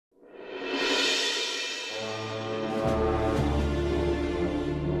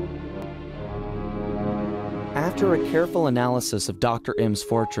After a careful analysis of Dr. M's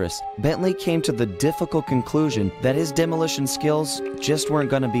fortress, Bentley came to the difficult conclusion that his demolition skills just weren't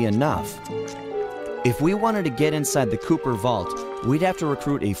going to be enough. If we wanted to get inside the Cooper vault, we'd have to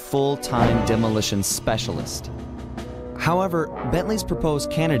recruit a full-time demolition specialist. However, Bentley's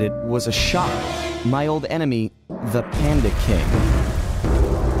proposed candidate was a shock: my old enemy, the Panda King.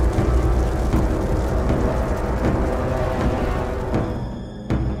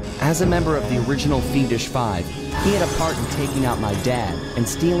 As a member of the original Fiendish Five, he had a part in taking out my dad and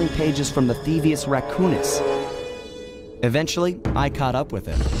stealing pages from the thievius raccoonus. Eventually, I caught up with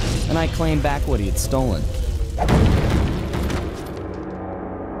him, and I claimed back what he had stolen.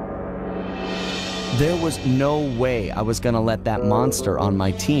 There was no way I was going to let that monster on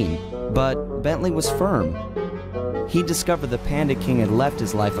my team, but Bentley was firm. He discovered the Panda King had left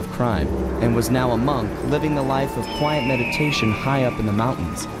his life of crime and was now a monk living the life of quiet meditation high up in the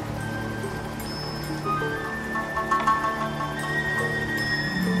mountains.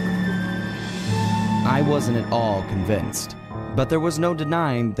 I wasn't at all convinced, but there was no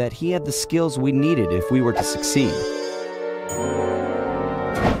denying that he had the skills we needed if we were to succeed.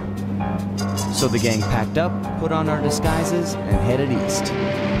 So the gang packed up, put on our disguises, and headed east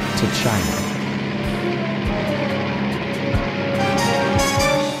to China.